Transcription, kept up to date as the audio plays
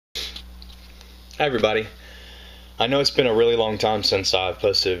Hi everybody. I know it's been a really long time since I've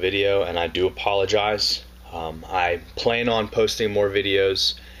posted a video, and I do apologize. I plan on posting more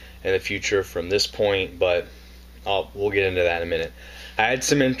videos in the future from this point, but we'll get into that in a minute. I had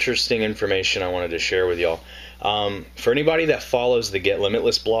some interesting information I wanted to share with y'all. For anybody that follows the Get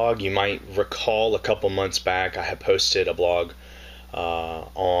Limitless blog, you might recall a couple months back I had posted a blog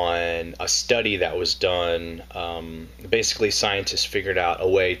on a study that was done. Basically, scientists figured out a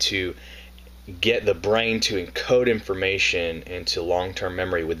way to get the brain to encode information into long-term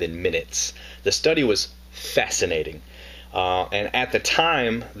memory within minutes. The study was fascinating. And at the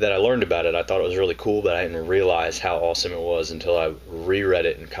time that I learned about it, I thought it was really cool, but I didn't realize how awesome it was until I reread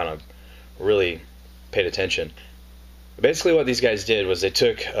it and kind of really paid attention. Basically what these guys did was they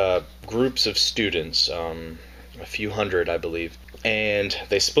took groups of students, a few hundred I believe, and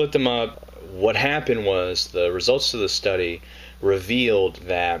they split them up. What happened was the results of the study revealed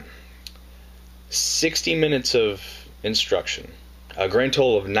that 60 minutes of instruction, a grand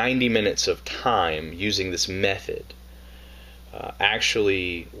total of 90 minutes of time using this method,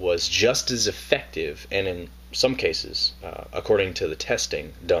 actually was just as effective, and in some cases, according to the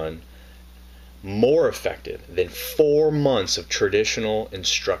testing done, more effective than 4 months of traditional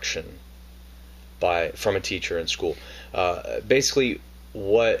instruction from a teacher in school. Basically,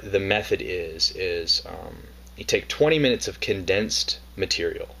 what the method is you take 20 minutes of condensed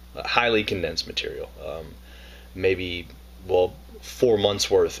material, highly condensed material, maybe 4 months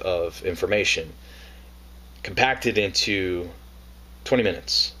worth of information, compacted into 20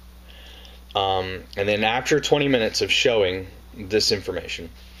 minutes. And then after 20 minutes of showing this information,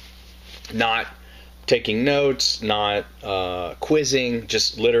 not taking notes, not quizzing,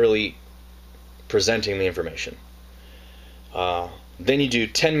 just literally presenting the information. Then you do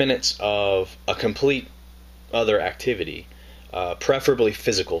 10 minutes of a complete other activity, preferably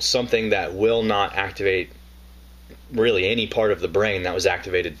physical, something that will not activate really any part of the brain that was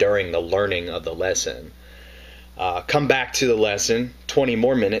activated during the learning of the lesson. Come back to the lesson, 20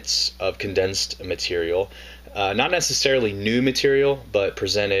 more minutes of condensed material, not necessarily new material, but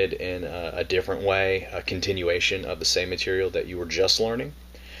presented in a different way, a continuation of the same material that you were just learning.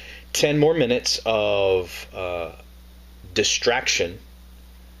 10 more minutes of distraction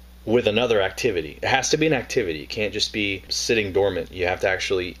with another activity. It has to be an activity. It can't just be sitting dormant. You have to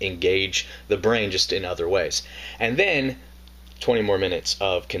actually engage the brain just in other ways. And then 20 more minutes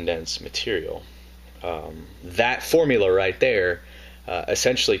of condensed material. That formula right there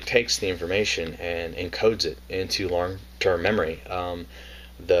essentially takes the information and encodes it into long-term memory.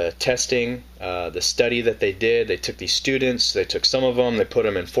 The testing, the study that they did, they took these students, they took some of them, they put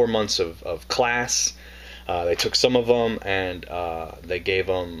them in 4 months of class. They took some of them and they gave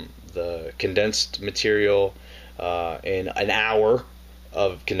them the condensed material in an hour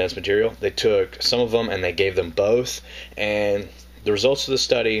of condensed material. They took some of them and they gave them both, and the results of the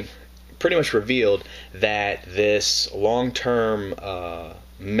study pretty much revealed that this long-term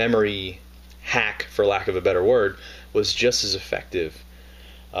memory hack, for lack of a better word, was just as effective,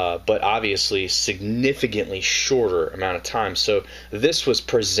 but obviously significantly shorter amount of time. So this was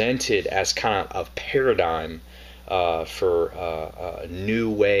presented as kind of a paradigm for a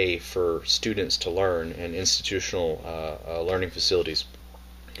new way for students to learn in institutional learning facilities.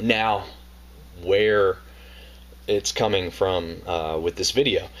 Now, where it's coming from with this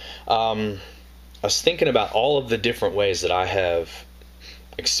video, I was thinking about all of the different ways that I have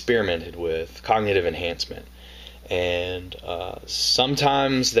experimented with cognitive enhancement. And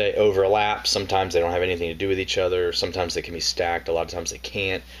sometimes they overlap, sometimes they don't have anything to do with each other, sometimes they can be stacked, a lot of times they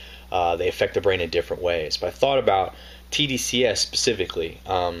can't. They affect the brain in different ways. But I thought about tDCS specifically,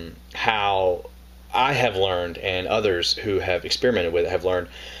 how I have learned, and others who have experimented with it have learned.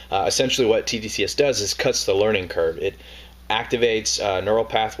 Essentially what tDCS does is cuts the learning curve. It activates neural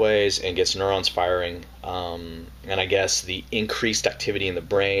pathways and gets neurons firing, and I guess the increased activity in the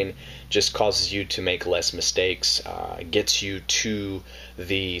brain just causes you to make less mistakes, gets you to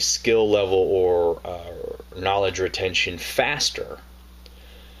the skill level or knowledge retention faster.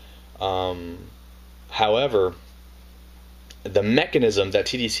 However, the mechanism that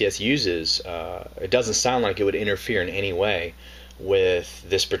tDCS uses, it doesn't sound like it would interfere in any way with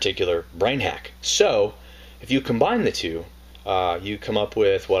this particular brain hack. So if you combine the two, you come up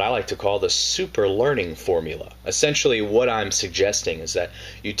with what I like to call the super learning formula. Essentially what I'm suggesting is that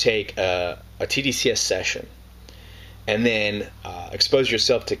you take a tDCS session and then expose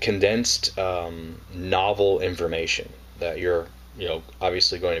yourself to condensed novel information that you're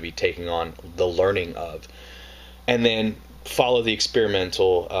obviously going to be taking on the learning of, and then follow the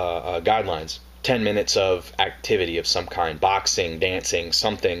experimental guidelines. 10 minutes of activity of some kind, boxing, dancing,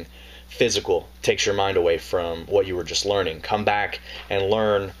 something physical, takes your mind away from what you were just learning. Come back and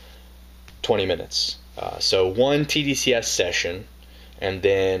learn 20 minutes. So one tDCS session, and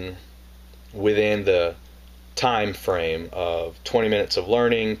then within the time frame of 20 minutes of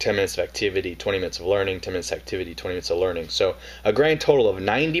learning, 10 minutes of activity, 20 minutes of learning, 10 minutes of activity, 20 minutes of learning. So a grand total of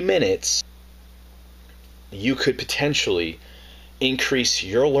 90 minutes, you could potentially increase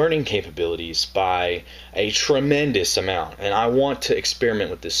your learning capabilities by a tremendous amount. And I want to experiment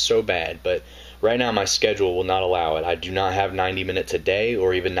with this so bad, but right now my schedule will not allow it. I do not have 90 minutes a day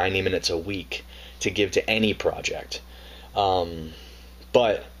or even 90 minutes a week to give to any project.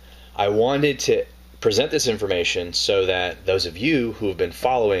 But I wanted to present this information so that those of you who have been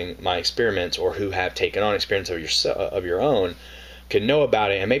following my experiments or who have taken on experiments of your own can know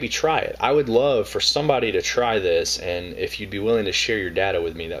about it and maybe try it. I would love for somebody to try this, and if you'd be willing to share your data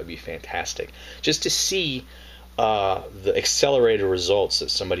with me, that would be fantastic. Just to see the accelerated results that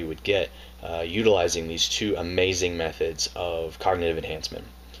somebody would get utilizing these two amazing methods of cognitive enhancement.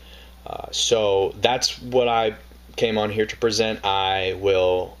 So that's what I came on here to present. I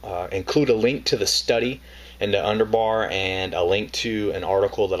will include a link to the study in the underbar and a link to an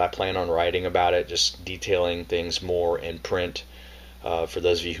article that I plan on writing about it, just detailing things more in print for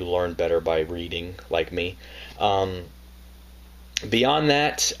those of you who learn better by reading, like me. Beyond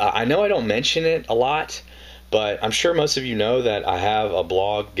that, I know I don't mention it a lot, but I'm sure most of you know that I have a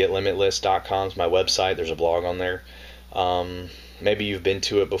blog. GetLimitless.com is my website. There's a blog on there. Maybe you've been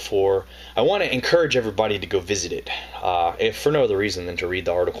to it before. I want to encourage everybody to go visit it, if for no other reason than to read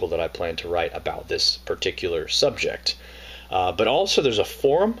the article that I plan to write about this particular subject. But also there's a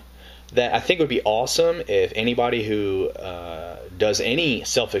forum that I think would be awesome if anybody who does any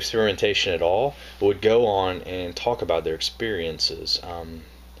self-experimentation at all would go on and talk about their experiences.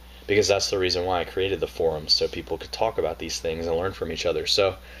 Because that's the reason why I created the forum, so people could talk about these things and learn from each other.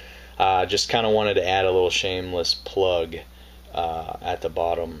 So just kind of wanted to add a little shameless plug at the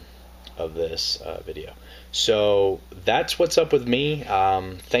bottom of this video. So that's what's up with me.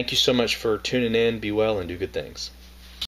 Thank you so much for tuning in. Be well and do good things.